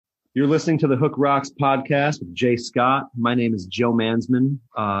You're listening to the Hook Rocks podcast with Jay Scott. My name is Joe Mansman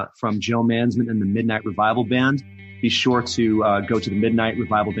from Joe Mansman and the Midnight Revival Band. Be sure to go to the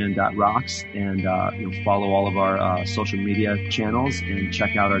midnightrevivalband.rocks and follow all of our social media channels and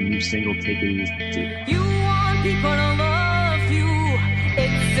check out our new single, Take It Easy. You want people to love you.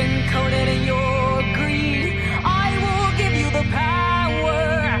 It's encoded in your greed. I will give you the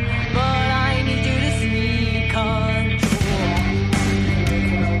power, but I need you to sneak control.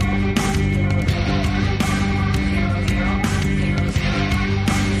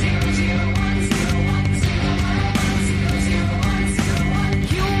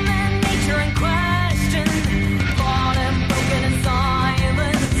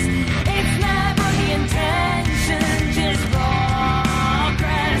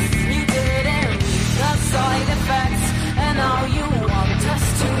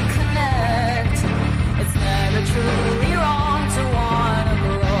 Truly wrong to want to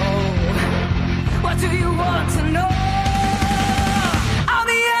grow. What do you want to know? On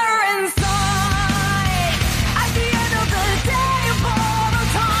the air inside. At the end of the day, for the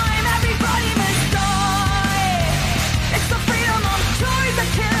time, everybody must die. It's the freedom of choice that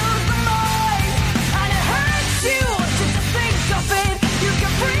kills the mind, and it hurts you just to think of it. You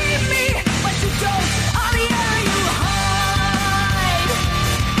can free me, but you don't. On the air you hide,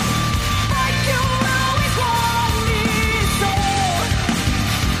 like you always want.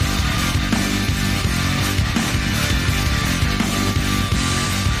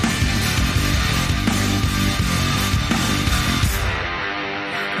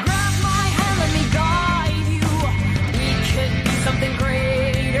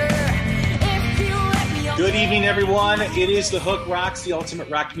 Good evening, everyone. It is the Hook Rocks, the Ultimate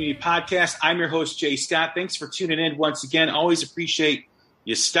Rock Community Podcast. I'm your host, Jay Scott. Thanks for tuning in once again. Always appreciate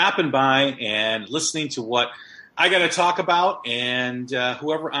you stopping by and listening to what I got to talk about and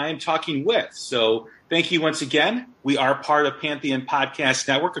whoever I am talking with. So thank you once again. We are part of Pantheon Podcast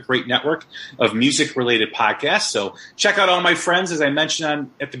Network, a great network of music-related podcasts. So check out all my friends, as I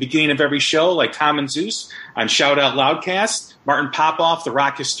mentioned at the beginning of every show, like Tom and Zeus on Shout Out Loudcast, Martin Popoff, the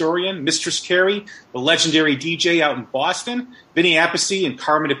rock historian, Mistress Carrie, the legendary DJ out in Boston, Vinny Appice and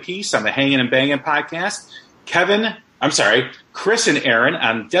Carmen Apiece on the Hangin' and Bangin' podcast, Chris and Aaron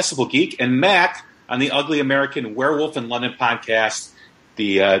on Decibel Geek, and Mac on the Ugly American Werewolf in London podcast,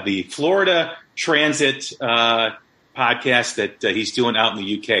 the Florida Transit podcast that he's doing out in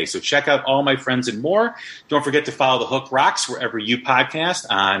the UK. So check out all my friends and more. Don't forget to follow the Hook Rocks wherever you podcast,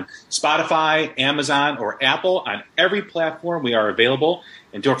 on Spotify, Amazon, or Apple. On every platform we are available.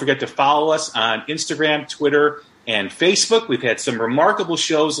 And don't forget to follow us on Instagram, Twitter, and Facebook. We've had some remarkable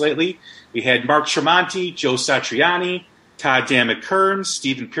shows lately. We had Mark Tremonti, Joe Satriani, Todd Dammit Kearns,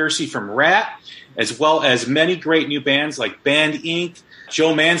 Stephen Piercy from Rat, as well as many great new bands like Band Inc.,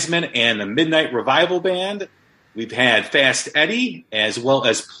 Joe Mansman, and the Midnight Revival Band. We've had Fast Eddie, as well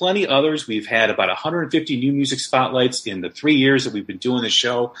as plenty others. We've had about 150 new music spotlights in the 3 years that we've been doing the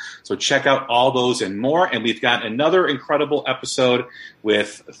show. So check out all those and more. And we've got another incredible episode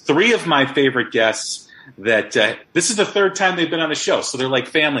with three of my favorite guests that this is the third time they've been on the show. So they're like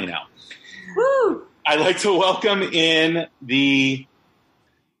family now. Woo! I'd like to welcome in the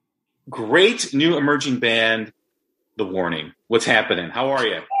great new emerging band, The Warning. What's happening? How are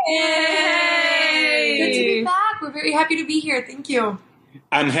you? Yay! Good to be back. We're very happy to be here. Thank you.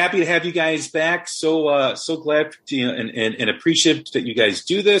 I'm happy to have you guys back. So glad and appreciative that you guys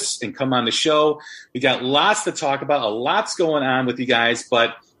do this and come on the show. We got lots to talk about. A lot's going on with you guys.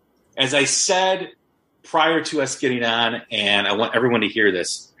 But as I said prior to us getting on, and I want everyone to hear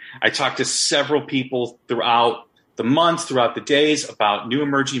this, I talked to several people throughout the months, throughout the days, about new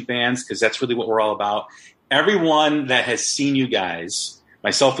emerging bands, because that's really what we're all about. Everyone that has seen you guys,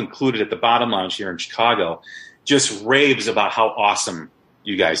 myself included, at the Bottom Lounge here in Chicago, just raves about how awesome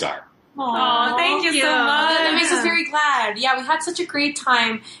you guys are. Oh, thank you so much. That makes us very glad. Yeah, we had such a great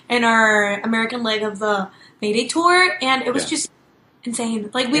time in our American leg of the Mayday tour, and it was just insane.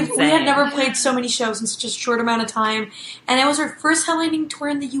 Like, we had never played so many shows in such a short amount of time, and it was our first headlining tour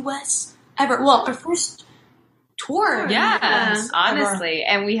in the U.S. ever. Well, our first tour. Yeah, honestly.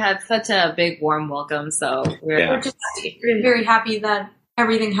 And we had such a big, warm welcome, so we're just very happy that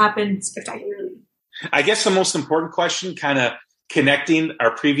everything happened spectacularly. I guess the most important question, kind of connecting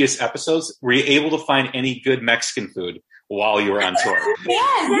our previous episodes, were you able to find any good Mexican food while you were on tour?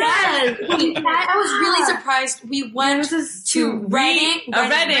 Yes. I was really surprised. We went to Reading. We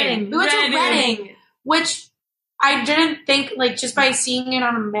went to Reading, which I didn't think, like, just by seeing it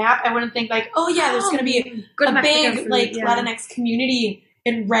on a map, I wouldn't think, like, oh, yeah, there's going to be a big, like, Latinx community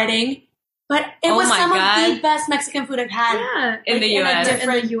in Reading. But it was some of the best Mexican food I've had in the U.S. In a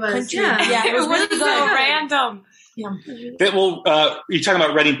different country. Yeah, it was really good. Random. Yeah. You're talking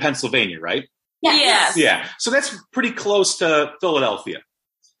about Reading, Pennsylvania, right? Yes. Yeah. So that's pretty close to Philadelphia,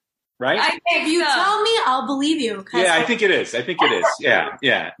 right? If you tell me, I'll believe you. Yeah, I think it is.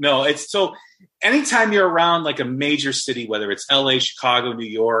 Yeah. No, it's so anytime you're around like a major city, whether it's LA, Chicago, New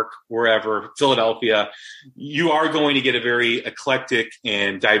York, wherever, Philadelphia, you are going to get a very eclectic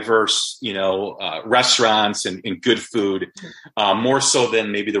and diverse, restaurants and good food, more so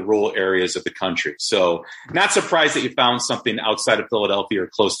than maybe the rural areas of the country. So not surprised that you found something outside of Philadelphia or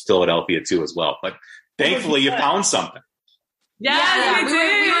close to Philadelphia too as well. But thankfully you found something. Yeah, we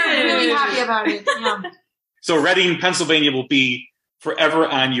were really happy about it. Yeah. So Reading, Pennsylvania will be forever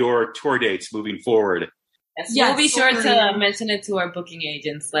on your tour dates moving forward. Yes, we'll be sure to mention it to our booking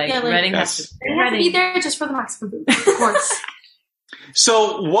agents. Reading has to be there just for the Mexican food, of course.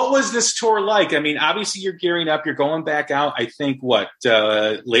 So what was this tour like? I mean, obviously you're gearing up. You're going back out, I think,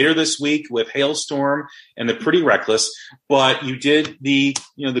 later this week with Hailstorm and the Pretty Reckless. But you did the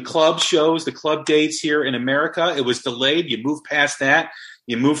club shows, the club dates here in America. It was delayed. You moved past that.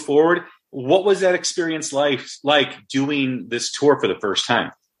 You moved forward. What was that experience like doing this tour for the first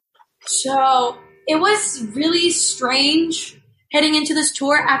time? So it was really strange heading into this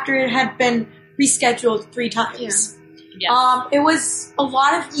tour after it had been rescheduled 3 times. Yeah. It was a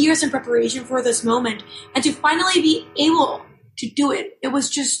lot of years in preparation for this moment, and to finally be able to do it, it was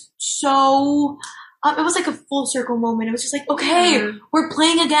just so. It was like a full circle moment. It was just like, okay, we're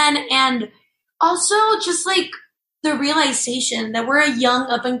playing again, and also just like the realization that we're a young,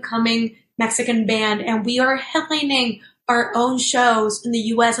 up and coming Mexican band, and we are headlining our own shows in the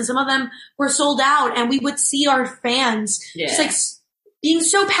U.S., and some of them were sold out, and we would see our fans just like being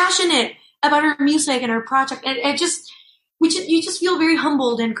so passionate about our music and our project, and you just feel very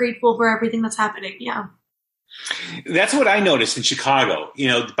humbled and grateful for everything that's happening. Yeah. That's what I noticed in Chicago.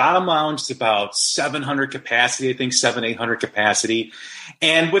 The Bottom Lounge is about 700 capacity, I think 800 capacity.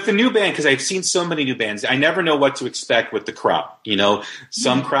 And with the new band, because I've seen so many new bands, I never know what to expect with the crowd.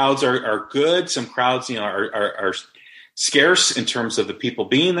 Some crowds are good. Some crowds, are scarce in terms of the people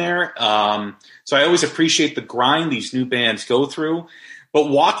being there. So I always appreciate the grind these new bands go through. But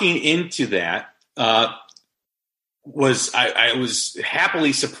walking into that, I was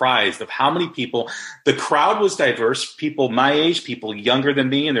happily surprised of how many people. The crowd was diverse, people my age, people younger than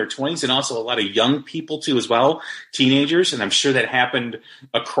me in their 20s, and also a lot of young people too as well, teenagers, and I'm sure that happened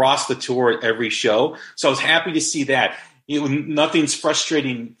across the tour at every show. So I was happy to see that. Nothing's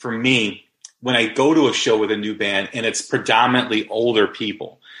frustrating for me when I go to a show with a new band and it's predominantly older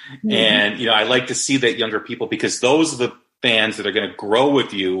people. Mm-hmm. And I like to see that younger people, because those are the fans that are going to grow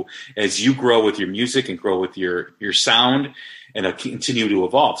with you as you grow with your music and grow with your sound and continue to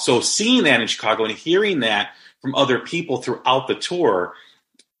evolve. So seeing that in Chicago and hearing that from other people throughout the tour,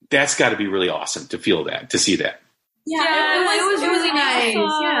 that's got to be really awesome to feel that, to see that. Yeah, it was really nice.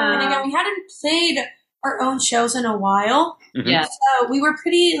 Yeah. And again, we hadn't played our own shows in a while. Mm-hmm. Yeah. So we were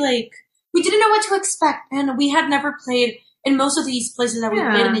pretty we didn't know what to expect, and we had never played in most of these places that we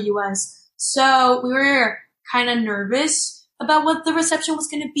played in the US. So we were kind of nervous about what the reception was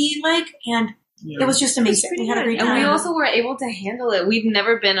going to be like, and it was just amazing. We had a great time. And we also were able to handle it. We've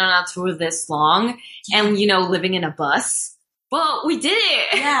never been on a tour this long, and living in a bus. Well, we did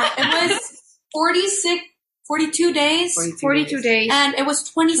it. Yeah, it was 42 days. 42 days. And it was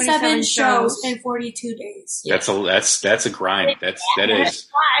 27 shows in 42 days. That's a grind. That is.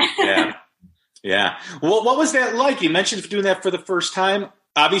 Yeah. Well, what was that like? You mentioned doing that for the first time.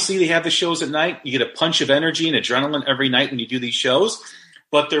 Obviously, they have the shows at night. You get a punch of energy and adrenaline every night when you do these shows.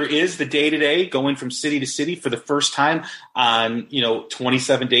 But there is the day-to-day going from city to city for the first time on,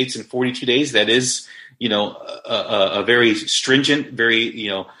 27 dates in 42 days. That is, a very stringent,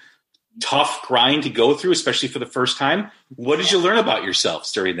 very, tough grind to go through, especially for the first time. What did you learn about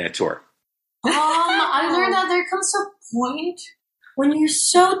yourselves during that tour? I learned that there comes a point when you're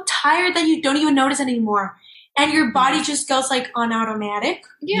so tired that you don't even notice anymore. And your body just goes on automatic.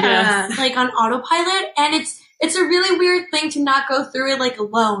 Yeah. On autopilot. And it's a really weird thing to not go through it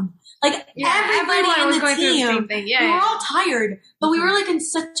alone. Everybody in the team, we were all tired, but we were in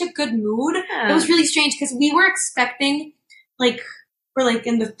such a good mood. Yeah. It was really strange because we were expecting we're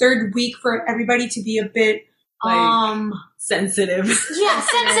in the third week for everybody to be a bit sensitive. Yeah,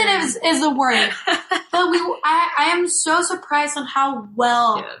 sensitive is the word. But I am so surprised on how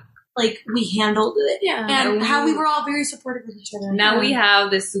well we handled it, and how we were all very supportive of each other. Now we have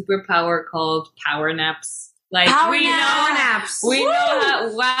this superpower called power naps. Power naps. We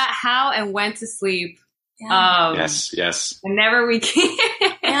know how and when to sleep. Yeah. Yes. Whenever we can.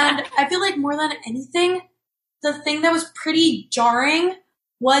 And I feel like more than anything, the thing that was pretty jarring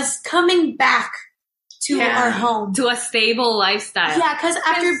was coming back to our home. To a stable lifestyle. Yeah, because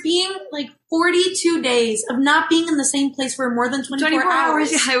after being like 42 days of not being in the same place for more than 24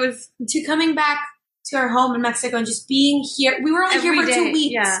 hours, yeah, I was to coming back to our home in Mexico and just being here. We were only here for 2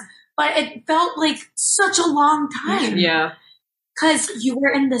 weeks, but it felt like such a long time. Yeah. Because you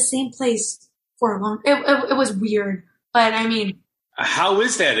were in the same place for a long it was weird. But I mean, how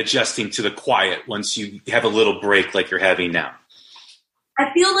is that adjusting to the quiet once you have a little break like you're having now?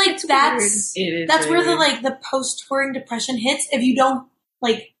 I feel like that's where the post-touring depression hits if you don't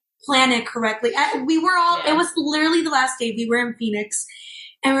like plan it correctly. We were all it was literally the last day we were in Phoenix,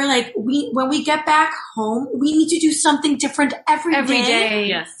 and we're like, when we get back home, we need to do something different every day.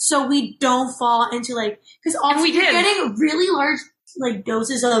 Yes. So we don't fall into because also we're getting really large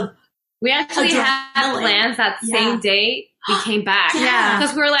doses of. We actually had plans that same day we came back. Yeah.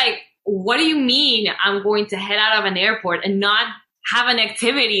 Because we were like, what do you mean I'm going to head out of an airport and not have an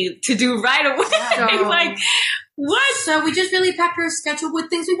activity to do right away? Yeah. What? So we just really packed our schedule with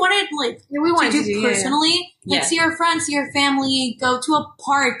things we wanted to do personally. See our friends, see our family, go to a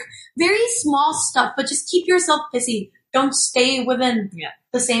park. Very small stuff, but just keep yourself busy. Don't stay within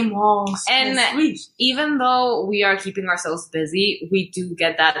the same walls. And even though we are keeping ourselves busy, we do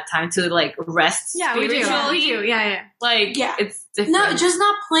get that time to rest. Yeah, we do. Yeah. It's different. No, just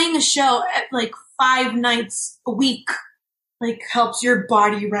not playing a show at 5 nights a week helps your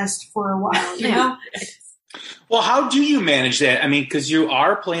body rest for a while, you know? Well, how do you manage that? I mean, because you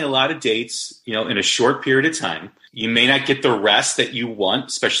are playing a lot of dates, in a short period of time. You may not get the rest that you want,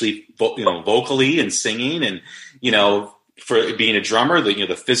 especially vocally and singing, and for being a drummer,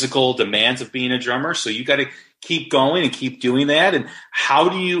 the physical demands of being a drummer. So you got to keep going and keep doing that. And how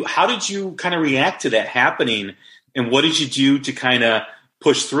did you kind of react to that happening? And what did you do to kind of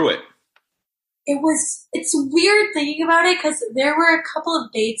push through it? It's weird thinking about it because there were a couple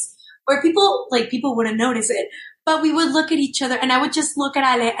of dates where people wouldn't notice it, but we would look at each other and I would just look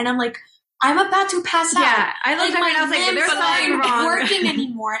at Ale and I'm like, I'm about to pass out. Yeah, I looked at me and I was like, there's something wrong. Working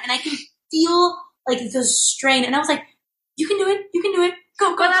anymore, and I can feel the strain, and I was like, you can do it,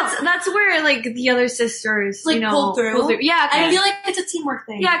 go. But that's where the other sisters pull through. Yeah, I feel like it's a teamwork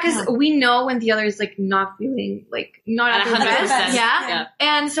thing. Yeah, because we know when the other is not feeling not at their best. Yeah,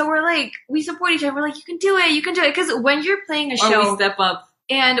 and so we're we support each other. We're you can do it, because when you're playing a show, we step up.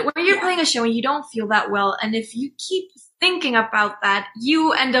 And when you're playing a show and you don't feel that well, and if you keep thinking about that,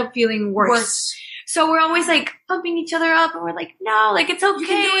 you end up feeling worse. So we're always pumping each other up, and we're no, it's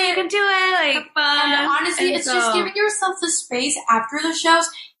okay, you can do it, have fun. And honestly, it's just giving yourself the space after the shows,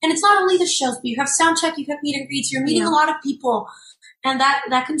 and it's not only the shows, but you have sound check, you have meet and greets, you're meeting a lot of people, and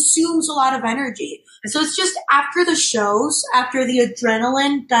that consumes a lot of energy. So it's just after the shows, after the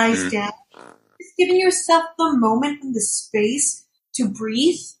adrenaline dies down, it's giving yourself the moment and the space to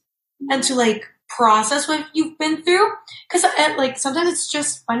breathe and to process what you've been through. Because sometimes it's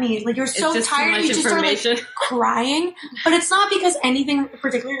just funny. You're so tired, you just start crying. But it's not because anything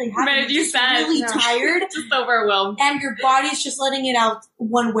particularly happened. You're just really tired, just overwhelmed, and your body's just letting it out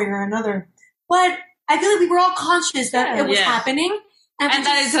one way or another. But I feel we were all conscious that it was happening, and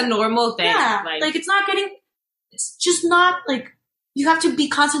that it's a normal thing. Yeah, it's not getting. It's just not you have to be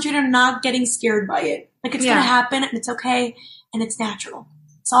concentrated on not getting scared by it. It's gonna happen, and it's okay. And it's natural.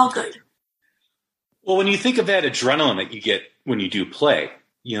 It's all good. Well, when you think of that adrenaline that you get when you do play,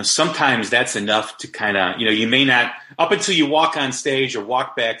 sometimes that's enough to kind of, you may not, up until you walk on stage or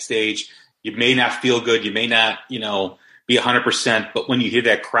walk backstage, you may not feel good. You may not, be 100%. But when you hear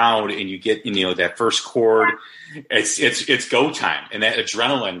that crowd and you get, that first chord, it's go time. And that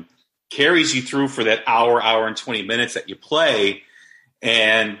adrenaline carries you through for that hour and 20 minutes that you play.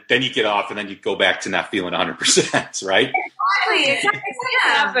 And then you get off, and then you go back to not feeling 100%, right? Exactly. It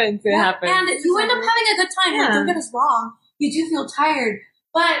happens. And you end up having a good time. Don't get us wrong. You do feel tired,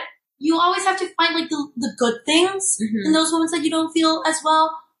 but you always have to find the good things in those moments that you don't feel as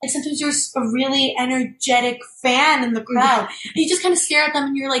well. Sometimes you're a really energetic fan in the crowd, and you just kind of stare at them,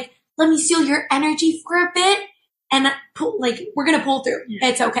 and you're like, "Let me steal your energy for a bit," and we're gonna pull through.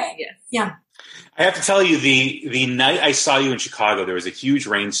 It's okay. Yeah. I have to tell you, the night I saw you in Chicago, there was a huge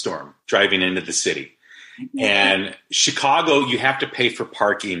rainstorm driving into the city. And Chicago, you have to pay for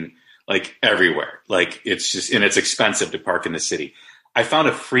parking everywhere. It's just, and it's expensive to park in the city. I found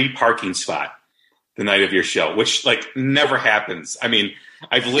a free parking spot the night of your show, which never happens. I mean,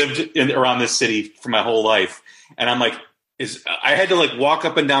 I've lived around this city for my whole life, and I'm I had to walk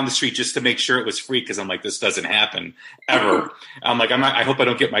up and down the street just to make sure it was free, because I'm this doesn't happen ever. I'm I hope I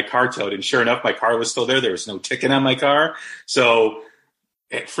don't get my car towed. And sure enough, my car was still there. There was no ticket on my car. So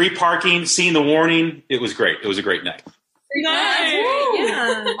Free parking, seeing the warning. It was great. It was a great night. Nice.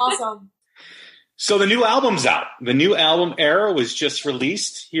 Yeah. Awesome. So the new album's out. The new album, Era, was just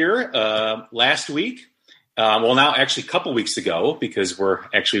released here last week. Well, now actually a couple weeks ago, because we're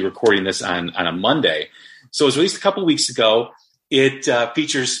actually recording this on a Monday. So it was released a couple weeks ago. It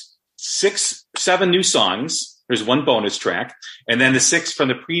features 7 new songs. There's 1 bonus track. And then the 6 from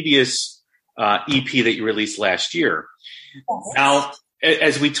the previous EP that you released last year. Now,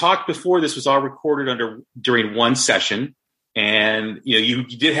 as we talked before, this was all recorded during one session. And you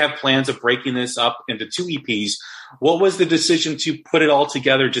did have plans of breaking this up into 2 EPs. What was the decision to put it all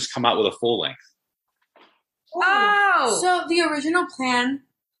together, just come out with a full length? Oh, So the original plan,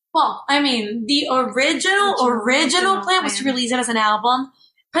 the original plan was to release it as an album.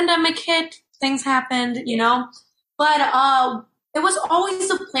 Pandemic hit, things happened, but it was always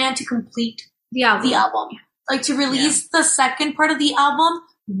the plan to complete the album. Like to release the second part of the album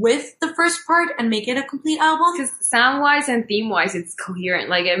with the first part and make it a complete album. because sound-wise and theme-wise, it's coherent.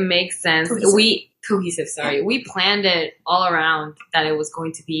 Like, it makes sense. Cohesive, sorry. We planned it all around that it was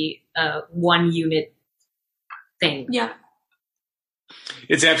going to be a 1-unit thing. Yeah.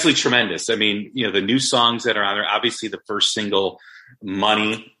 It's absolutely tremendous. I mean, the new songs that are on there, obviously the first single,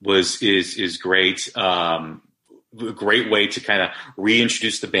 Money, is great. A great way to kind of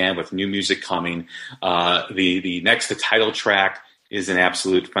reintroduce the band with new music coming. The title track is an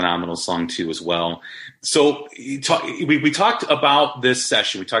absolute phenomenal song too as well. So we talked about this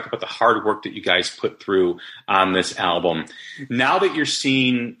session. We talked about the hard work that you guys put through on this album. Now that you're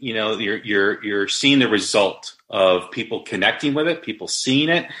seeing, you're seeing the result of people connecting with it, people seeing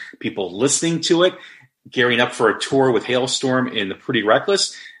it, people listening to it, gearing up for a tour with Hailstorm and the Pretty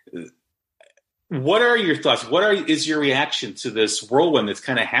Reckless. What are your thoughts? Is your reaction to this whirlwind that's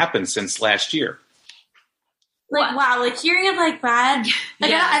kind of happened since last year? Wow, hearing it like that,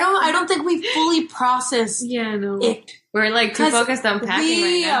 I don't think we fully processed it. We're too focused on packing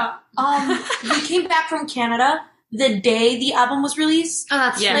right now. We came back from Canada the day the album was released. Oh,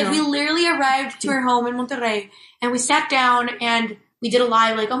 that's true. We literally arrived to our home in Monterrey and we sat down and we did a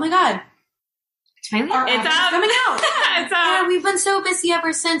live, oh my God. It's coming out. It's out. And we've been so busy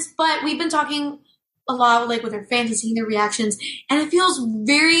ever since, but we've been talking a lot with our fans and seeing their reactions, and it feels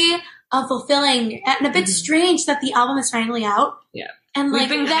very fulfilling and a bit strange that the album is finally out. Yeah. And we've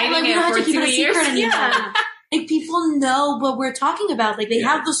been that, hiding we don't it have to for keep 2 it a years. secret anymore. Yeah. People know what we're talking about. They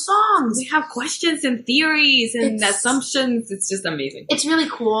have the songs. We have questions and theories and assumptions. It's just amazing. It's really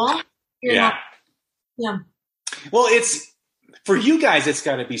cool. Yeah. Yeah. Well, for you guys, it's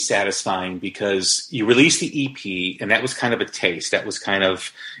got to be satisfying because you released the EP, and that was kind of a taste. That was kind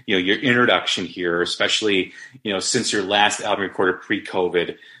of, your introduction here, especially, since your last album recorded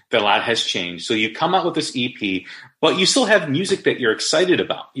pre-COVID, that a lot has changed. So you come out with this EP, but you still have music that you're excited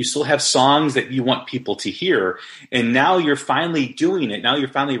about. You still have songs that you want people to hear, and now you're finally doing it. Now you're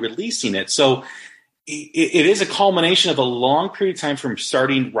finally releasing it. So it is a culmination of a long period of time from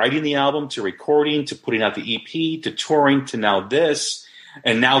starting writing the album to recording to putting out the EP to touring to now this,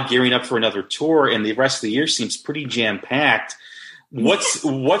 and now gearing up for another tour. And the rest of the year seems pretty jam-packed.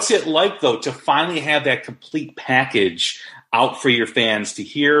 What's it like, though, to finally have that complete package out for your fans to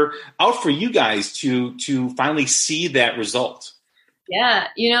hear, out for you guys to finally see that result? Yeah,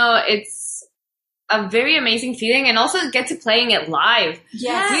 it's a very amazing feeling, and also get to playing it live.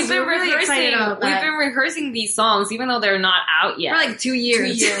 Yes, we've been really excited about that. We've been rehearsing these songs, even though they're not out yet. For 2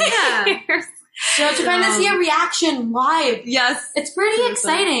 years. 2 years. Yeah. So to kind of see a reaction live, Yes, it's pretty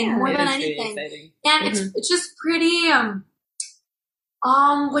exciting more than anything. And it's just pretty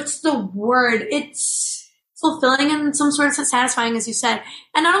what's the word? It's fulfilling and some sort of satisfying, as you said.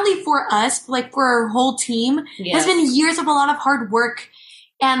 And not only for us, but for our whole team. Yes. It's been years of a lot of hard work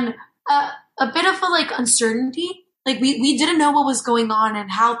and a bit of uncertainty. We didn't know what was going on and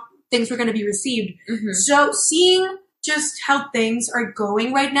how things were going to be received. Mm-hmm. So seeing just how things are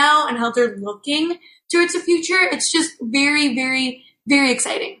going right now and how they're looking towards the future, it's just very, very, very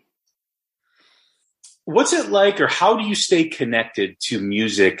exciting. What's it like, or how do you stay connected to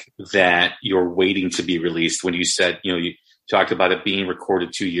music that you're waiting to be released? When you said, you talked about it being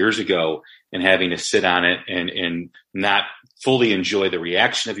recorded 2 years ago and having to sit on it and not fully enjoy the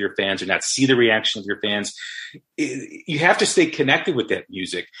reaction of your fans or not see the reaction of your fans. You have to stay connected with that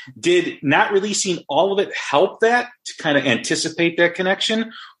music. Did not releasing all of it help that to kind of anticipate that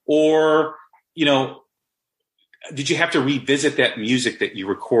connection? Or, did you have to revisit that music that you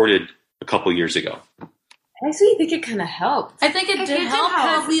recorded a couple years ago? I actually think it kind of helped. I think it did help.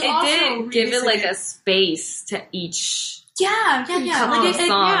 Because it did give it a space to each Yeah.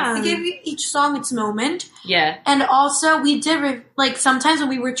 They gave each song its moment. Yeah. And also, we did, sometimes when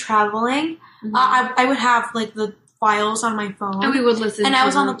we were traveling, I would have, the files on my phone. And we would listen and to I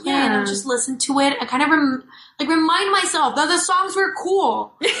was on the them. plane and I would just listen to it and kind of, remind myself that the songs were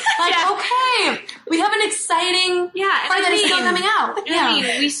cool. Okay, we have an exciting part that is still coming out. I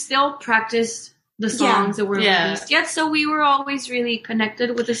mean, we still practiced the songs that were released yet, so we were always really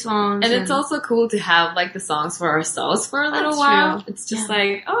connected with the songs. And it's also cool to have, the songs for ourselves for a little while. True. It's just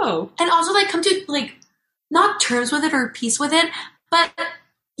and also, come to, not terms with it or peace with it, but,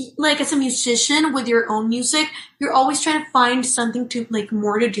 as a musician with your own music, you're always trying to find something to,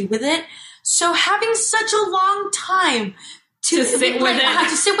 more to do with it. So having such a long time to sit with it,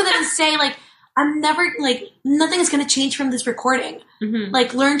 to sit with it and say, I'm never, nothing is going to change from this recording.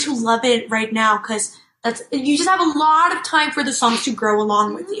 Mm-hmm. Learn to love it right now, because you just have a lot of time for the songs to grow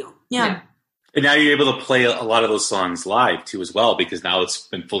along with you. Yeah. And now you're able to play a lot of those songs live, too, as well, because now it's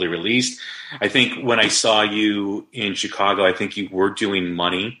been fully released. I think when I saw you in Chicago, I think you were doing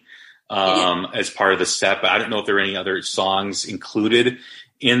Money as part of the set, but I don't know if there were any other songs included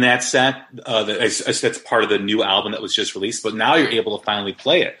in that set. That's part of the new album that was just released, but now you're able to finally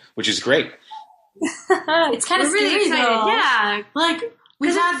play it, which is great. It's kind of scary, really excited. though. Yeah.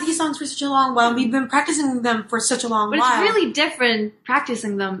 We've had these songs for such a long while. We've been practicing them for such a long while. But it's really different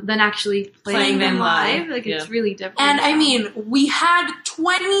practicing them than actually playing them live. It's really different. And I mean, we had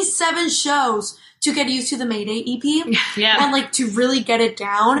 27 shows to get used to the Mayday EP. Yeah. And to really get it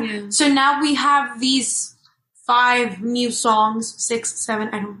down. Yeah. So now we have these 5 new songs, 6,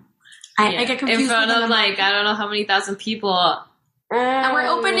 7, I get confused. In front of I don't know how many thousand people. And we're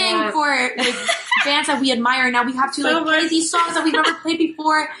opening for bands that we admire. Now we have to play these songs that we've never played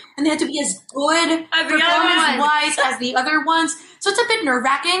before, and they have to be as good performance-wise as the other ones. So it's a bit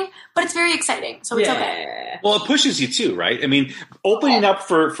nerve-wracking, but it's very exciting. So it's okay. Well, it pushes you too, right? I mean, opening up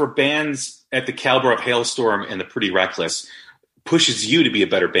for bands at the caliber of Hailstorm and the Pretty Reckless pushes you to be a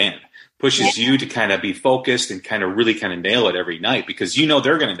better band. Pushes you to kind of be focused and kind of really kind of nail it every night, because you know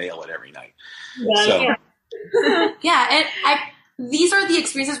they're going to nail it every night. These are the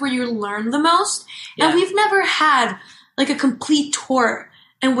experiences where you learn the most. Yeah. And we've never had a complete tour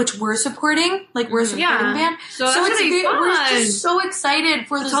in which we're supporting, we're a supporting band. So we're just so excited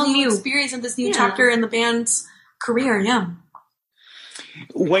for this new experience and this new chapter in the band's career. Yeah.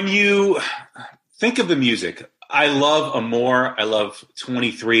 When you think of the music, I love Amor. I love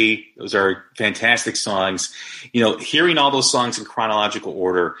 23. Those are fantastic songs. Hearing all those songs in chronological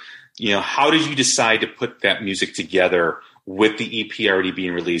order, how did you decide to put that music together with the EP already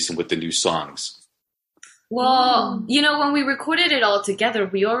being released and with the new songs? Well, when we recorded it all together,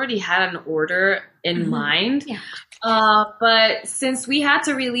 we already had an order in mind. Yeah. But since we had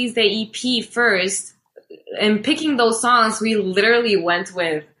to release the EP first, and picking those songs, we literally went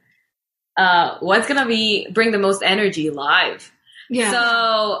with what's going to bring the most energy live. Yeah.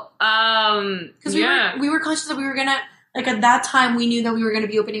 So, because we were conscious that we were going to, at that time, we knew that we were going to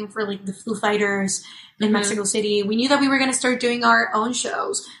be opening for, the Foo Fighters in Mexico City. We knew that we were going to start doing our own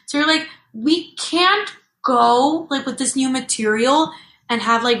shows. So we're we can't go, with this new material and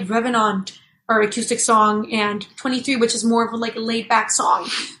have, Revenant, our acoustic song, and 23, which is more of a laid-back song.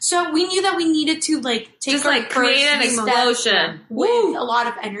 So we knew that we needed to, take our create an explosion with a lot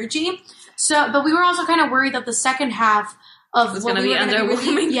of energy. So, but we were also kind of worried that the second half of what we were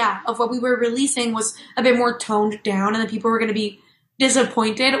of what we were releasing was a bit more toned down, and that people were going to be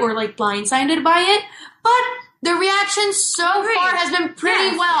disappointed or blindsided by it. But the reaction so far has been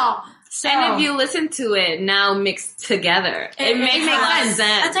pretty well. So, and if you listen to it now mixed together, it makes a lot of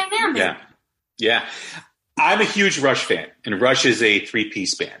sense. A dynamic. Yeah. I'm a huge Rush fan, and Rush is a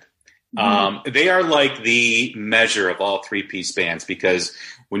 3-piece band. They are the measure of all 3-piece bands, because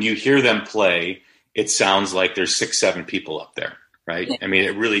when you hear them play, it sounds like there's 6-7 people up there, right? I mean,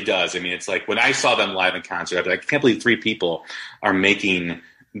 it really does. I mean, it's when I saw them live in concert, I'd be I can't believe 3 people are making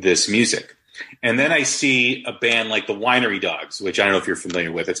this music. And then I see a band like the Winery Dogs, which I don't know if you're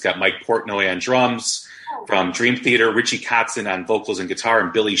familiar with. It's got Mike Portnoy on drums from Dream Theater, Richie Kotzen on vocals and guitar,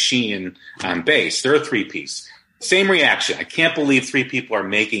 and Billy Sheehan on bass. They're a 3-piece. Same reaction. I can't believe 3 people are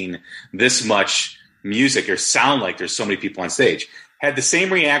making this much music or sound like there's so many people on stage. Had the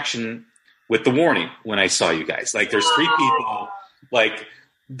same reaction with The Warning when I saw you guys. There's 3 people,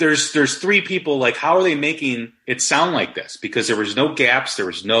 there's 3 people, how are they making it sound like this? Because there was no gaps, there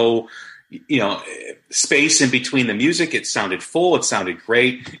was no, space in between the music. It sounded full, it sounded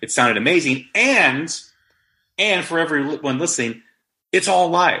great, it sounded amazing, and for everyone listening, it's all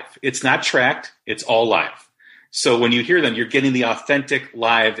live. It's not tracked, it's all live. So when you hear them, you're getting the authentic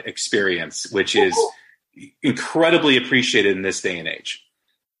live experience, which is incredibly appreciated in this day and age.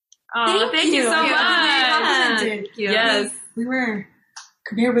 Oh, thank you so much. Thank you. Yes. We were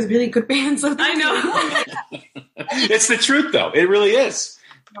compared with really good bands. So I know. It's the truth, though. It really is.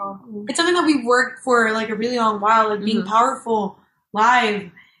 It's something that we worked for like a really long while, like being powerful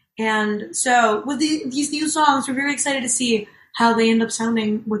live. And so with these new songs, we're very excited to see how they end up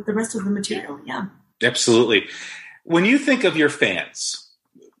sounding with the rest of the material. Yeah. Absolutely. When you think of your fans,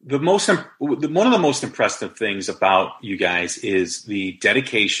 one of the most impressive things about you guys is the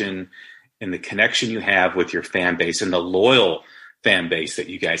dedication and the connection you have with your fan base and the loyal fan base that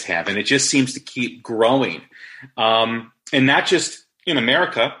you guys have. And it just seems to keep growing. And not just in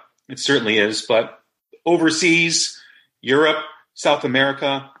America, it certainly is, but overseas, Europe, South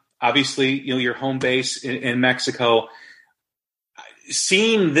America, obviously, your home base in Mexico.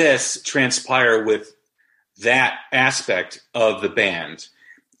 Seeing this transpire with that aspect of the band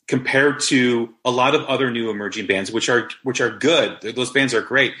compared to a lot of other new emerging bands, which are good. Those bands are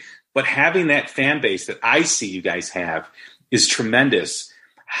great. But having that fan base that I see you guys have is tremendous.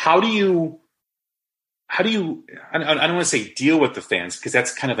 How do you, I don't want to say deal with the fans because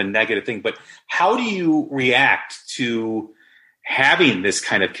that's kind of a negative thing, but how do you react to having this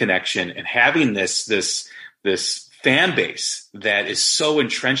kind of connection and having this fan base that is so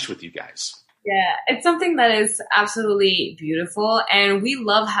entrenched with you guys? Yeah, it's something that is absolutely beautiful, and we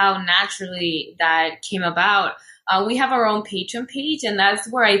love how naturally that came about. We have our own Patreon page, and that's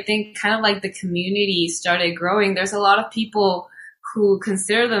where I think kind of like the community started growing. There's a lot of people who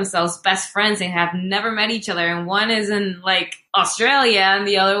consider themselves best friends and have never met each other, and one is in like Australia and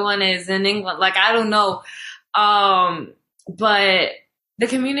the other one is in England. Like, I don't know. But the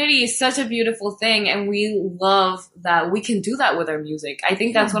community is such a beautiful thing, and we love that we can do that with our music. I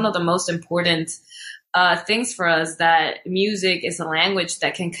think that's one of the most important things for us, that music is a language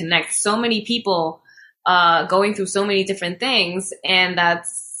that can connect so many people going through so many different things, and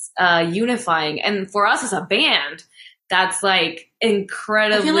that's unifying. And for us as a band, that's like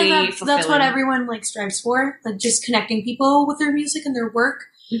incredibly I feel like fulfilling. that's what everyone like strives for, like just connecting people with their music and their work.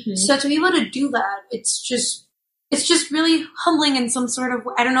 Mm-hmm. So to be able to do that, it's just really humbling in some sort of,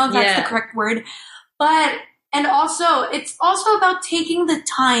 I don't know if that's the correct word, but, and also, it's also about taking the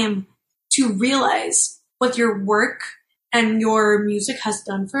time to realize what your work and your music has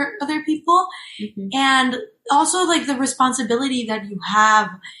done for other people. Mm-hmm. And also like the responsibility that you have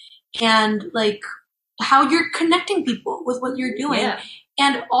and like how you're connecting people with what you're doing. Yeah.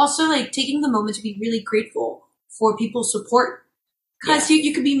 And also like taking the moment to be really grateful for people's support. Because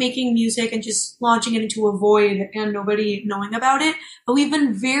you could be making music and just launching it into a void and nobody knowing about it. But we've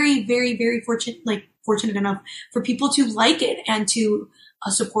been very, very, very fortunate enough for people to like it and to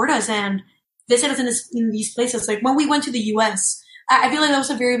support us and visit us in these places. Like when we went to the US, I feel like that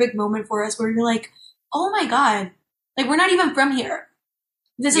was a very big moment for us where we were like, oh my God, like we're not even from here.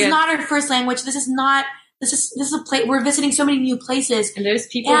 This is not our first language. This is a place. We're visiting so many new places. And there's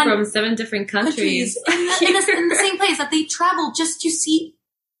people from 7 different countries. in the same place that they travel just to see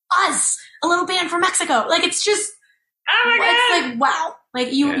us, a little band from Mexico. Like, it's just, it's like, wow.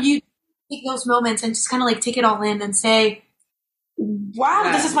 Like, you take those moments and just kind of like take it all in and say,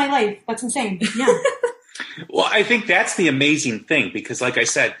 wow, this is my life. That's insane. Yeah. Well, I think that's the amazing thing because like I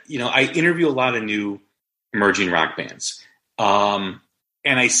said, I interview a lot of new emerging rock bands.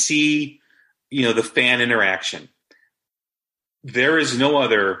 And I see, the fan interaction. There is no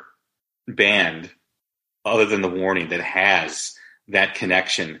other band other than The Warning that has that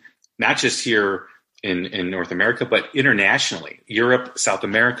connection, not just here in North America, but internationally, Europe, South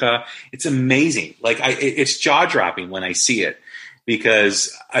America. It's amazing. Like it's jaw dropping when I see it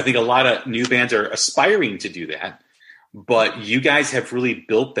because I think a lot of new bands are aspiring to do that, but you guys have really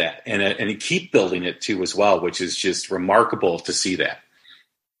built that and keep building it too as well, which is just remarkable to see that.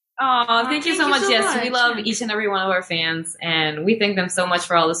 Oh, thank you so much. Yes, we love each and every one of our fans, and we thank them so much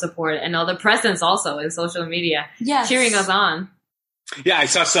for all the support and all the presence also in social media, cheering us on. Yeah, I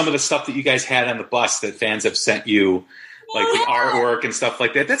saw some of the stuff that you guys had on the bus that fans have sent you, like the artwork and stuff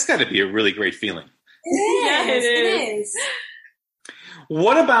like that. That's got to be a really great feeling. It is.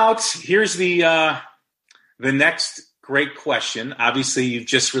 What about, here's the next great question. Obviously, you've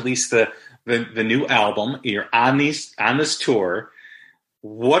just released the new album. You're on this tour.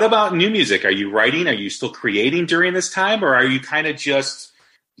 What about new music? Are you writing? Are you still creating during this time? Or are you kind of just,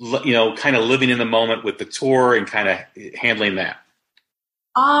 kind of living in the moment with the tour and kind of handling that?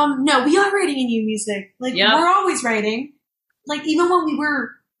 No, we are writing new music. Like, we're always writing. Like, even when we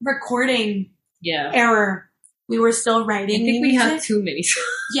were recording Error, we were still writing. I think we have too many songs.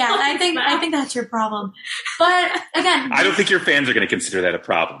 Yeah, I think that's your problem. But, again... I don't think your fans are going to consider that a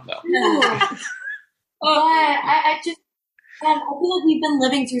problem, though. I just, I feel like we've been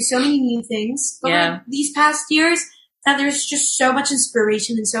living through so many new things over these past years that there's just so much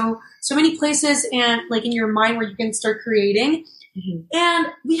inspiration and so many places and like in your mind where you can start creating. Mm-hmm. And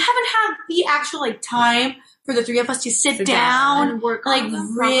we haven't had the actual like time for the three of us to sit down and work like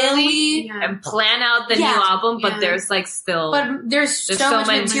really and plan out the new album, but there's like still there's so much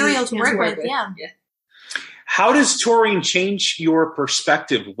material to work with. Yeah. How does touring change your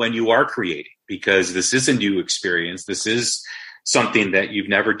perspective when you are creating? Because this is a new experience. This is something that you've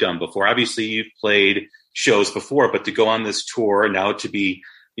never done before. Obviously, you've played shows before, but to go on this tour now, to be,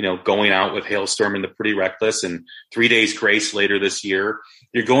 you know, going out with Halestorm and the Pretty Reckless and 3 Days Grace later this year,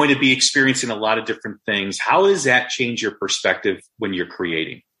 you're going to be experiencing a lot of different things. How does that change your perspective when you're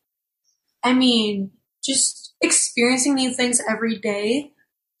creating? I mean, just experiencing new things every day,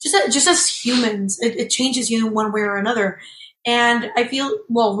 just as humans, it changes you in one way or another. And I feel,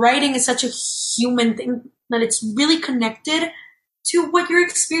 well, writing is such a human thing that it's really connected to what you're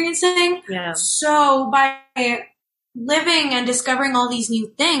experiencing. Yeah. So by living and discovering all these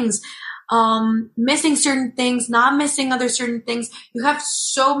new things, missing certain things, not missing other certain things, you have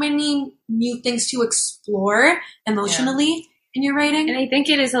so many new things to explore emotionally in your writing. And I think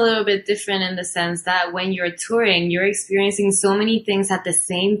it is a little bit different in the sense that when you're touring, you're experiencing so many things at the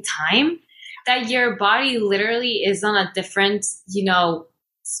same time that your body literally is on a different, you know,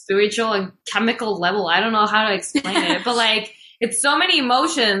 spiritual and chemical level. I don't know how to explain it, but like it's so many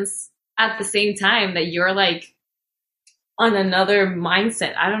emotions at the same time that you're like on another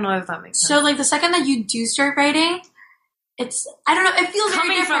mindset. I don't know if that makes sense. So like the second that you do start writing, it's, I don't know, it feels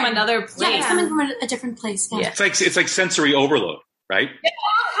coming very from another place. Yeah, it's coming from a different place. Yeah. It's like sensory overload, right?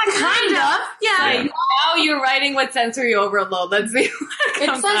 Kind of. Yeah. Like, now you're writing with sensory overload. Let's see.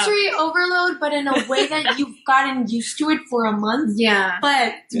 It's sensory overload, but in a way that you've gotten used to it for a month. Yeah.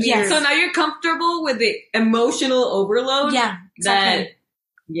 But yeah. So now you're comfortable with the emotional overload. Yeah. Exactly.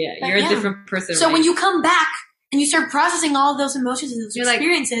 You're a different person. So when you come back and you start processing all of those emotions and those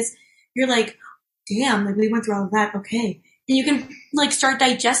experiences, you're like, damn, like we went through all of that. Okay. And you can like start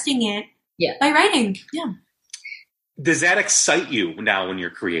digesting it by writing. Yeah. Does that excite you now when you're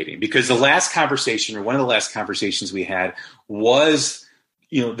creating? Because the last conversation, or one of the last conversations we had, was,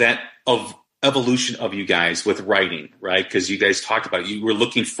 you know, that of evolution of you guys with writing, right? Because you guys talked about it. You were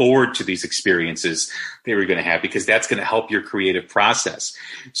looking forward to these experiences they were going to have because that's going to help your creative process.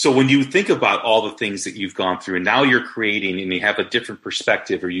 So when you think about all the things that you've gone through and now you're creating and you have a different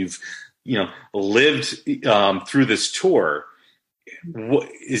perspective, or you've, you know, lived through this tour,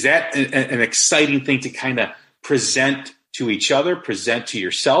 is that an exciting thing to kind of present to each other, present to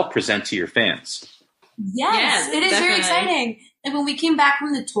yourself, present to your fans? Yes, it is very exciting. Like when we came back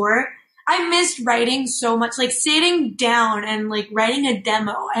from the tour, I missed writing so much, like sitting down and like writing a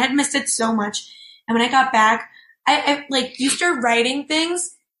demo. I had missed it so much. And when I got back, I like you start writing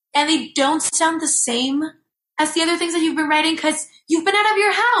things and they don't sound the same as the other things that you've been writing because you've been out of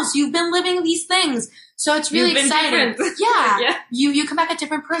your house. You've been living these things. So it's really exciting. Yeah. You come back a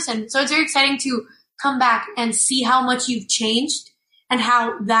different person. So it's very exciting to come back and see how much you've changed and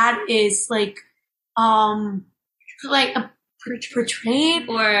how that is like portrayed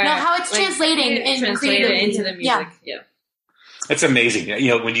or how it's like translating into the music. Yeah. That's amazing. You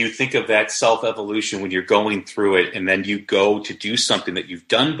know, when you think of that self-evolution, when you're going through it and then you go to do something that you've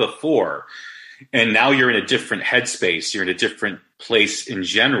done before and now you're in a different headspace, you're in a different place in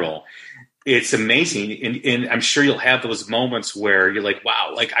general. It's amazing. And I'm sure you'll have those moments where you're like,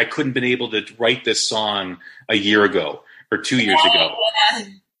 wow, like I couldn't have been able to write this song a year ago or 2 years ago.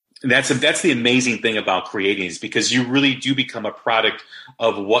 And that's the amazing thing about creating, is because you really do become a product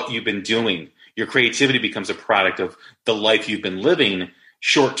of what you've been doing. Your creativity becomes a product of the life you've been living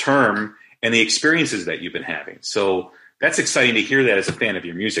short term and the experiences that you've been having. So that's exciting to hear that as a fan of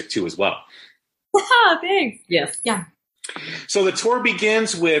your music too, as well. Thanks. Yes. Yeah. So the tour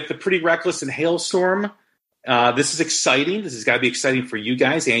begins with The Pretty Reckless and Halestorm. This is exciting. This has got to be exciting for you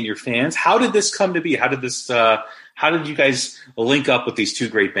guys and your fans. How did this come to be? How did you guys link up with these two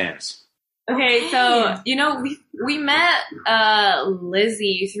great bands? Okay, so, you know, we met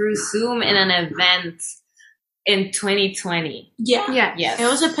Lizzie through Zoom in an event in 2020. Yeah. Yes. It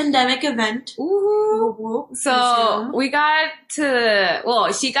was a pandemic event. Ooh. So we got to,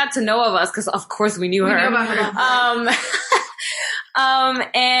 well, she got to know of us because of course we knew her. We knew about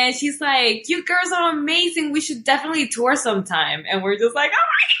her. And she's like, you girls are amazing. We should definitely tour sometime. And we're just like, oh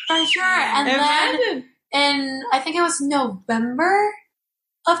my God. For sure. And then in, I think it was November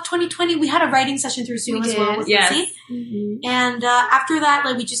of 2020, we had a writing session through Zoom as well with Lizzie. Mm-hmm. And after that,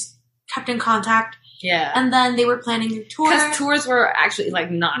 like we just kept in contact. Yeah. And then they were planning their tour. Because tours were actually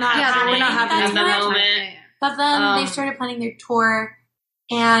like not Not happening happening at the at that moment. But then they started planning their tour,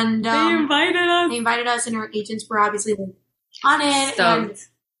 and They invited us, and our agents were obviously like, on it. Stoked.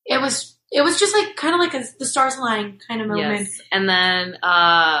 And it was just like kind of like the stars align kind of moment. Yes. And then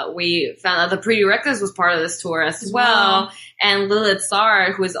we found out the Pretty Reckless was part of this tour as well. And Lilith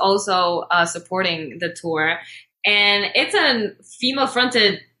Sarr, who is also supporting the tour. And it's a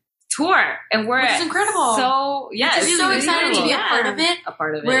female-fronted tour. And we're Which is incredible. So, yeah. It's so excited to be a part of it. A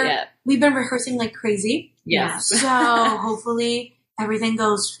part of it, yeah. We've been rehearsing like crazy. Yes. So hopefully everything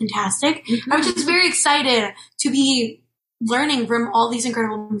goes fantastic. I'm just very excited to be learning from all these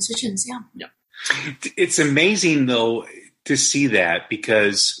incredible musicians. Yeah. It's amazing, though, to see that,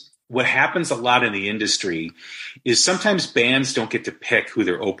 because what happens a lot in the industry is sometimes bands don't get to pick who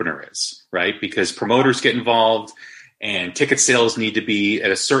their opener is, right? Because promoters get involved and ticket sales need to be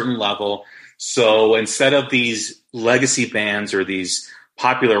at a certain level. So instead of these legacy bands or these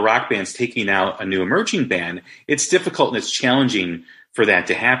popular rock bands taking out a new emerging band, it's difficult and it's challenging for that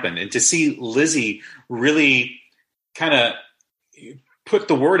to happen. And to see Lizzie really kind of put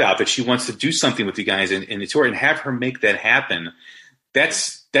the word out that she wants to do something with you guys in the tour and have her make that happen, that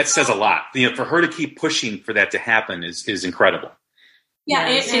says a lot. For her to keep pushing for that to happen is incredible. Yeah,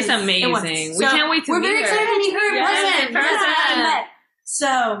 it's amazing. We can't wait to meet her. We're very excited to meet her in person. person.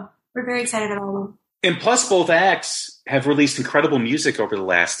 So we're very excited about them. And plus, both acts have released incredible music over the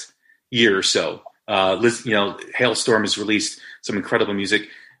last year or so. Hailstorm has released some incredible music.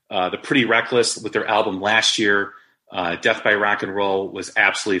 The Pretty Reckless with their album last year, Death by Rock and Roll, was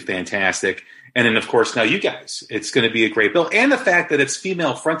absolutely fantastic. And then, of course, now you guys. It's going to be a great bill. And the fact that it's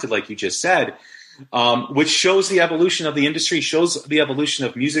female-fronted, like you just said, which shows the evolution of the industry, shows the evolution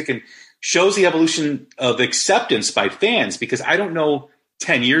of music, and shows the evolution of acceptance by fans. Because I don't know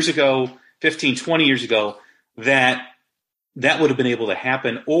 10 years ago, 15, 20 years ago, that would have been able to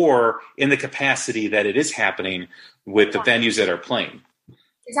happen, or in the capacity that it is happening with the venues that are playing.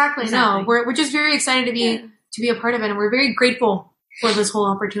 Exactly. No, we're just very excited to be a part of it, and we're very grateful for this whole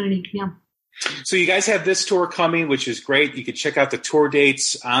opportunity. Yeah. So you guys have this tour coming, which is great. You can check out the tour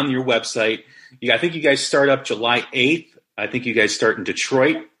dates on your website. I think you guys start up July 8th. I think you guys start in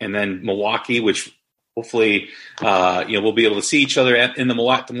Detroit and then Milwaukee, which hopefully we'll be able to see each other in the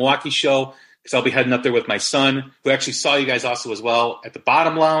Milwaukee show, because I'll be heading up there with my son, who actually saw you guys also as well at the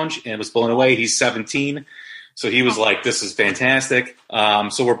Bottom Lounge and was blown away. He's 17. So he was like, this is fantastic.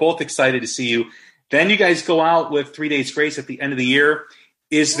 So we're both excited to see you. Then you guys go out with 3 Days Grace at the end of the year.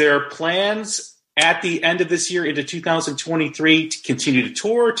 Is there plans at the end of this year into 2023 to continue to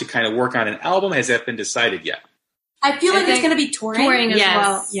tour, to kind of work on an album? Has that been decided yet? I feel like it's going to be touring as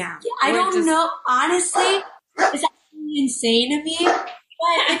well. Yeah. I don't know. Honestly, it's actually insane to me,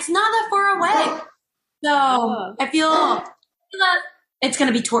 but it's not that far away. So I feel that it's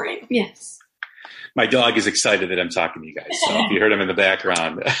going to be touring. Yes. My dog is excited that I'm talking to you guys. So if you heard him in the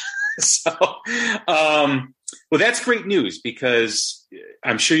background. Well, that's great news, because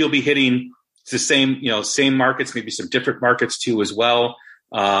I'm sure you'll be hitting the same markets, maybe some different markets too as well.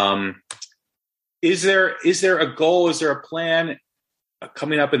 Is there a goal? Is there a plan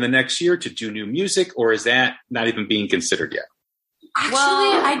coming up in the next year to do new music, or is that not even being considered yet?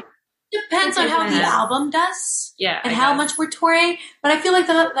 Actually, it depends on how the album does, and how much we're touring. But I feel like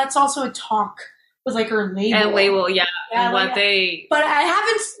that's also a talk with like our label. And label, and what they. But I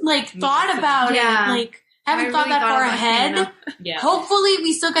haven't thought about it. Haven't thought that far ahead. Yeah. Hopefully,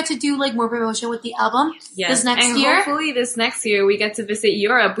 we still get to do more promotion with the album this next year. Hopefully, this next year we get to visit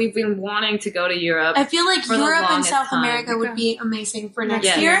Europe. We've been wanting to go to Europe. I feel like Europe and South America would be amazing for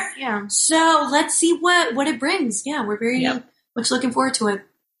next year. Yeah. So let's see what it brings. Yeah, we're very much looking forward to it.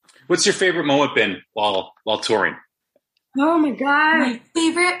 What's your favorite moment been while touring? Oh my god! My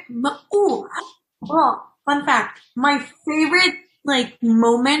favorite. Fun fact. My favorite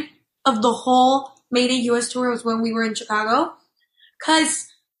moment of the whole Mayday US tour was when we were in Chicago, because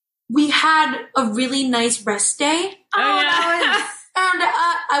we had a really nice rest day. And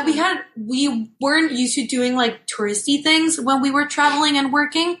we weren't used to doing touristy things when we were traveling and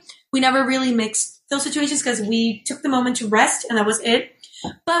working. We never really mixed those situations because we took the moment to rest and that was it.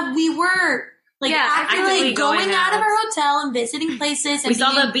 But we were actively going out of our hotel and visiting places. And we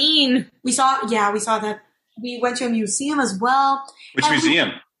saw the Bean. We saw that. We went to a museum as well. Which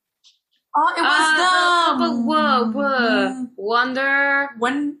museum? Oh, it was Wonder.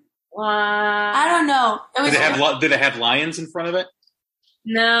 I don't know. Did it have lions in front of it?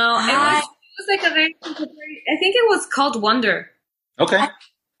 No, it was like a very. I think it was called Wonder. Okay. I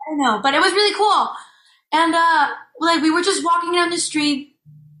don't know, but it was really cool. And we were just walking down the street,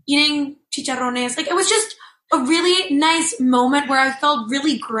 eating chicharrones. Like, it was just a really nice moment where I felt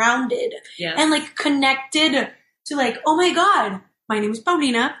really grounded and like connected to like, oh my God, my name is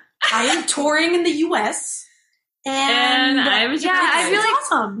Paulina. I am touring in the US. And I'm I feel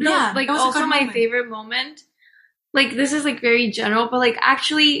like awesome. like also my favorite moment. Like, this is like very general, but like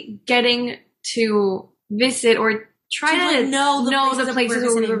actually getting to visit or try to know the places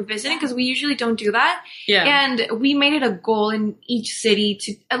where we were visiting, because we usually don't do that. Yeah. And we made it a goal in each city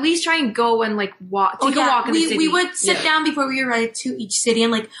to at least try and go and like walk in the city. We would sit down before we arrived to each city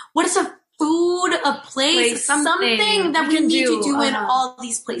and like, what is a food, a place, something that we need to do in all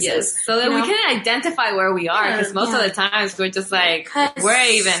these places. Yes. So that we can identify where we are, because most of the times we're just like, where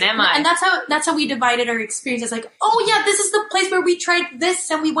even am I? And that's how we divided our experiences. Like, oh yeah, this is the place where we tried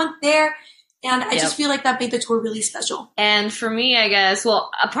this and we went there. And I just feel like that made the tour really special. And for me, I guess, well,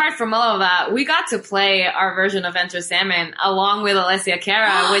 apart from all of that, we got to play our version of Enter Sandman along with Alessia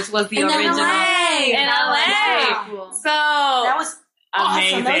Cara, which was the original in LA. Yeah. So that was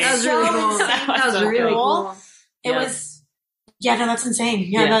amazing. That was really cool. That was really cool. It was, that's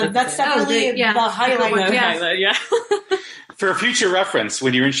insane. Yeah, that's definitely the highlight. Yeah. For future reference,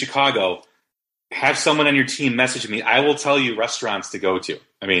 when you're in Chicago, have someone on your team message me. I will tell you restaurants to go to.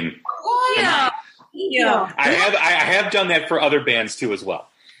 I mean, I have done that for other bands too as well.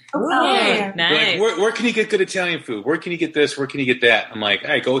 Okay. Nice. Like, where can you get good Italian food? Where can you get this? Where can you get that? I'm like,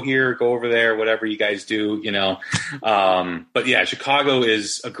 hey, go here, go over there, whatever you guys do, you know. But yeah, Chicago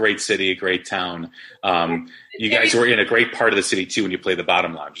is a great city, a great town. You guys were in a great part of the city too when you played the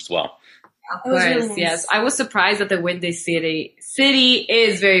Bottom Lounge as well. Of course, really nice. Yes. I was surprised that the windy city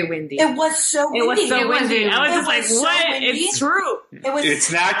is very windy. It was so windy. I was just like, what? It's true.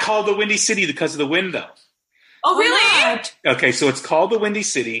 It's not called the Windy City because of the wind, though. Oh, really? Okay, so it's called the Windy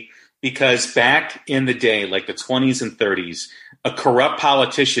City because back in the day, like the 20s and 30s, a corrupt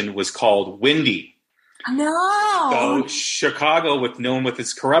politician was called Windy. No. So Chicago, known with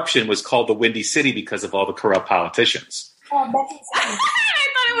its corruption, was called the Windy City because of all the corrupt politicians. Oh, that's insane.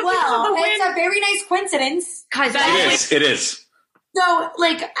 It's a very nice coincidence. It is. So,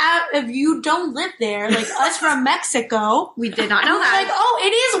 like, if you don't live there, like us from Mexico, we did not know that. Like, oh, it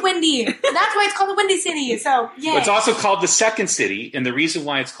is windy. That's why it's called the Windy City. So, yeah. It's also called the Second City, and the reason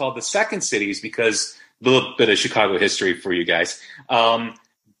why it's called the Second City is because a little bit of Chicago history for you guys.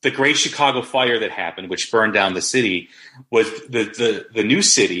 The Great Chicago Fire that happened, which burned down the city, was the new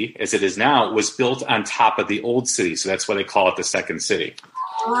city, as it is now, was built on top of the old city. So that's why they call it the Second City.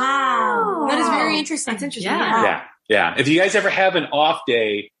 Wow. That is very interesting. That's interesting. Yeah. If you guys ever have an off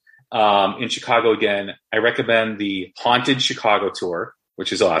day in Chicago again, I recommend the Haunted Chicago Tour,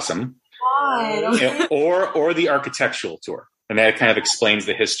 which is awesome. Okay. Or the Architectural Tour. And that kind of explains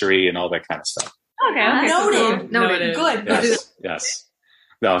the history and all that kind of stuff. Okay. Noted. Good. Yes.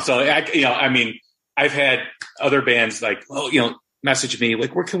 No, so I mean, I've had other bands like, message me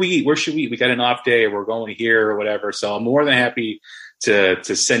like, where can we eat? Where should we eat? We got an off day, or we're going here or whatever. So I'm more than happy to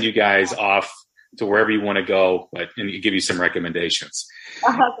send you guys off to wherever you want to go, and give you some recommendations.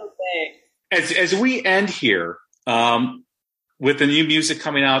 As we end here, with the new music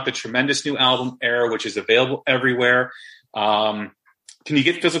coming out, the tremendous new album Era, which is available everywhere. Can you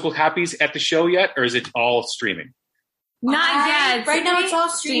get physical copies at the show yet, or is it all streaming? Not yet. Right now it's all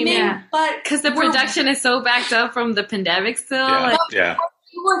streaming, but because the production is so backed up from the pandemic still. Yeah.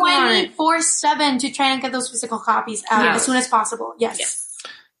 We're working 24/7 to try and get those physical copies out as soon as possible. Yes.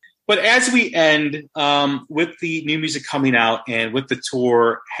 But as we end, with the new music coming out and with the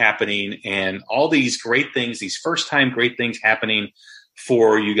tour happening and all these great things, these first-time great things happening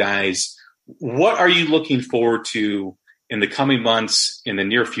for you guys, what are you looking forward to in the coming months, in the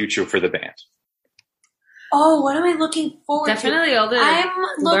near future for the band? Oh, what am I looking forward to? Definitely all the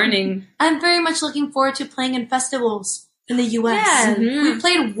learning. I'm very much looking forward to playing in festivals in the U.S. Yeah. Mm-hmm. We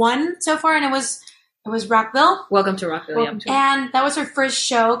played one so far, and it was Rockville. Welcome to Rockville. And that was our first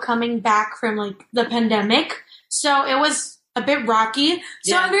show coming back from like the pandemic, so it was a bit rocky.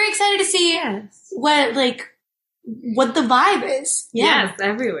 So I'm very excited to see what the vibe is. Yes,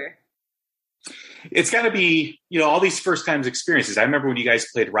 everywhere. It's got to be, all these first times experiences. I remember when you guys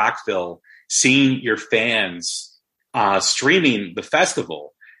played Rockville, seeing your fans streaming the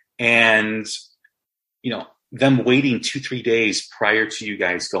festival, and them waiting 2-3 days prior to you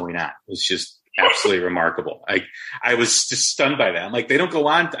guys going on was just absolutely remarkable. I was just stunned by that. I'm like, they don't go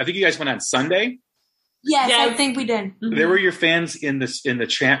on. I think you guys went on Sunday. Yes, I think we did. Mm-hmm. There were your fans in the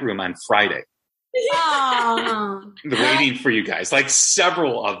chat room on Friday. Waiting for you guys, like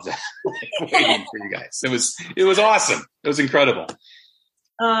several of them waiting for you guys. It was awesome. It was incredible.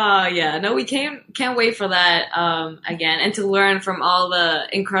 Yeah, no, we can't wait for that again, and to learn from all the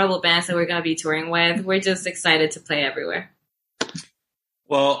incredible bands that we're going to be touring with. We're just excited to play everywhere.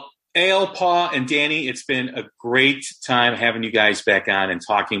 Well, Ale, Paul, and Danny, it's been a great time having you guys back on and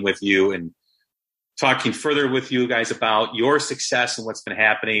talking with you and talking further with you guys about your success and what's been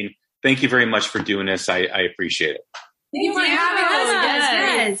happening. Thank you very much for doing this. I appreciate it. Thank you for having us.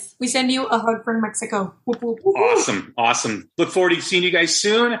 Yes. We send you a hug from Mexico. Whoop, whoop, whoop. Awesome. Look forward to seeing you guys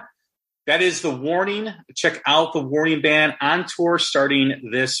soon. That is The Warning. Check out The Warning Band on tour starting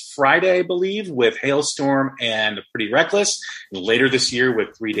this Friday, I believe, with Hailstorm and Pretty Reckless. And later this year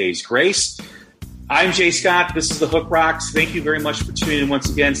with 3 Days Grace. I'm Jay Scott. This is The Hook Rocks. Thank you very much for tuning in once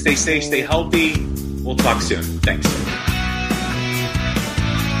again. Stay safe, stay healthy. We'll talk soon. Thanks.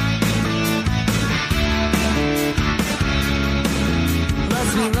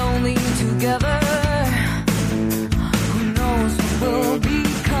 Let's be lonely together. Who knows what we'll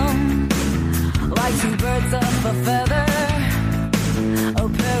become? Like two birds of a feather, a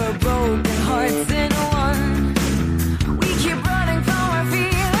pair of broken hearts in one. We keep running from our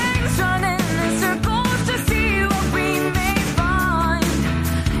feelings, running in circles to see what we may find.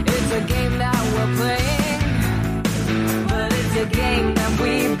 It's a game that we're playing, but it's a game that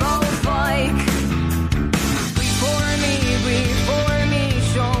we both like. Before me,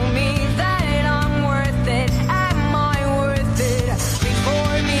 show me that I'm worth it. Am I worth it?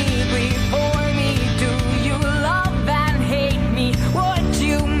 Before me, do you love and hate me? Would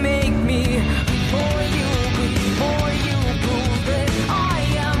you make me? Before you prove it, I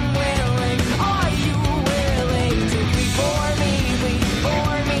am willing. Are you willing to? Before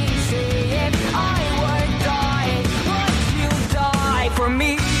me, say it. I would die. Would you die for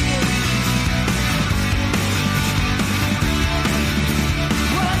me?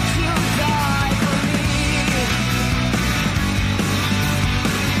 Would you die for me?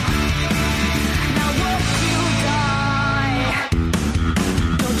 Now would you die?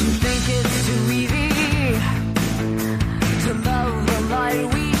 Don't you think it's too easy to love the light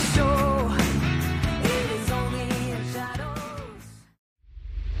we show? It is only in shadows.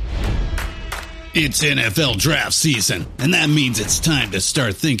 It's NFL draft season, and that means it's time to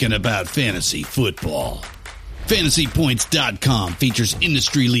start thinking about fantasy football. FantasyPoints.com features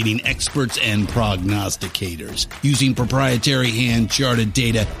industry-leading experts and prognosticators using proprietary hand-charted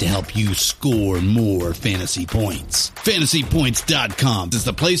data to help you score more fantasy points. FantasyPoints.com is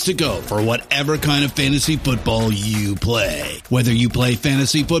the place to go for whatever kind of fantasy football you play. Whether you play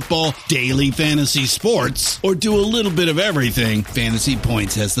fantasy football, daily fantasy sports, or do a little bit of everything, Fantasy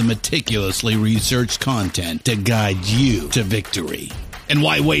Points has the meticulously researched content to guide you to victory. And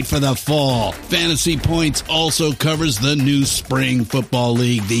why wait for the fall? Fantasy Points also covers the new spring football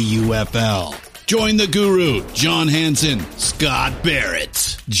league, the UFL. Join the guru, John Hansen, Scott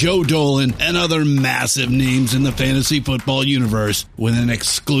Barrett, Joe Dolan, and other massive names in the fantasy football universe with an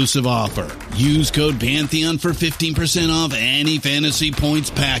exclusive offer. Use code Pantheon for 15% off any Fantasy Points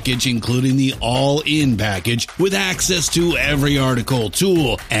package, including the all-in package, with access to every article,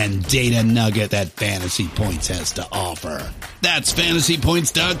 tool, and data nugget that Fantasy Points has to offer. That's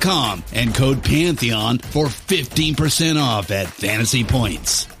FantasyPoints.com and code Pantheon for 15% off at Fantasy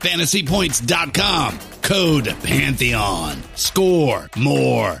Points. FantasyPoints.com, code Pantheon. Score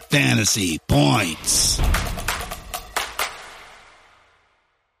more fantasy points.